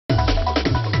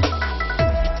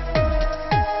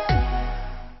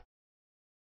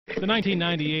The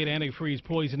 1998 antifreeze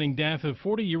poisoning death of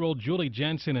 40-year-old Julie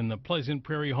Jensen in the Pleasant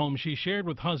Prairie home she shared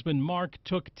with husband Mark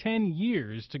took 10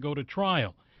 years to go to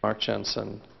trial. Mark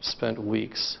Jensen spent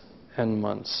weeks and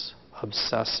months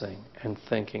obsessing and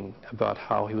thinking about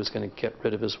how he was going to get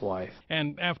rid of his wife.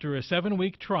 And after a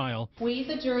 7-week trial, we,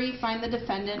 the jury, find the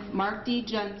defendant, Mark D.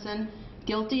 Jensen,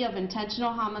 guilty of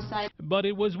intentional homicide. But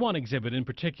it was one exhibit in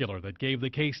particular that gave the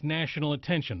case national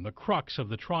attention, the crux of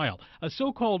the trial, a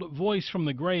so-called voice from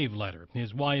the grave letter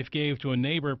his wife gave to a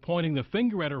neighbor pointing the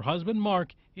finger at her husband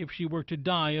Mark if she were to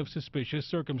die of suspicious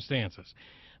circumstances.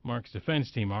 Mark's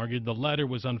defense team argued the letter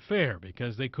was unfair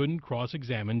because they couldn't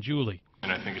cross-examine Julie.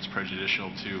 And I think it's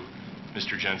prejudicial to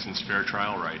Mr. Jensen's fair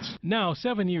trial rights. Now,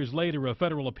 7 years later, a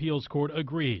federal appeals court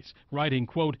agrees, writing,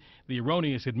 quote, the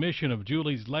erroneous admission of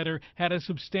Julie's letter had a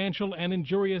substantial and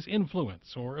injurious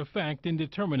influence or effect in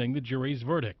determining the jury's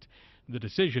verdict. The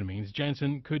decision means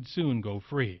Jensen could soon go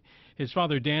free. His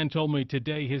father, Dan, told me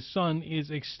today his son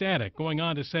is ecstatic, going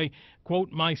on to say,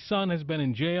 quote, my son has been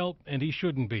in jail and he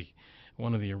shouldn't be.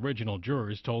 One of the original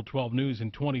jurors told 12 News in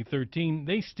 2013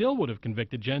 they still would have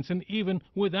convicted Jensen even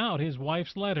without his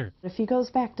wife's letter. If he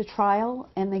goes back to trial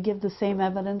and they give the same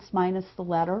evidence minus the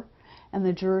letter and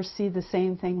the jurors see the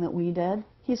same thing that we did,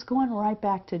 he's going right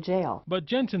back to jail. But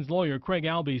Jensen's lawyer, Craig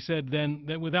Albee, said then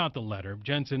that without the letter,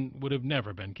 Jensen would have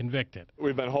never been convicted.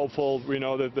 We've been hopeful. We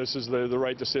know that this is the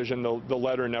right decision. The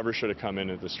letter never should have come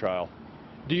into this trial.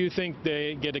 Do you think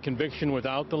they get a conviction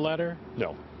without the letter?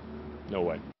 No. No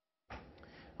way.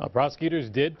 Prosecutors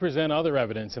did present other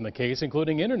evidence in the case,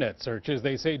 including internet searches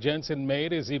they say Jensen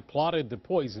made as he plotted to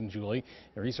poison Julie,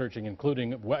 researching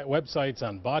including websites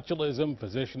on botulism,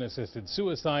 physician-assisted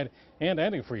suicide, and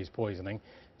antifreeze poisoning.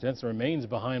 Jensen remains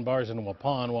behind bars in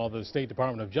Waupun while the State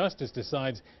Department of Justice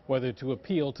decides whether to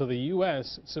appeal to the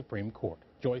U.S. Supreme Court.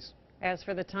 Joyce? As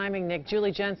for the timing, Nick,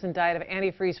 Julie Jensen died of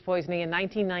antifreeze poisoning in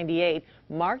 1998.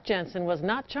 Mark Jensen was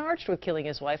not charged with killing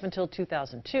his wife until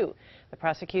 2002. The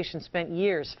prosecution spent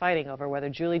years fighting over whether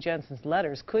Julie Jensen's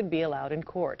letters could be allowed in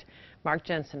court. Mark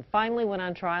Jensen finally went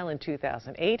on trial in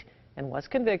 2008 and was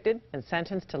convicted and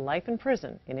sentenced to life in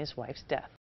prison in his wife's death.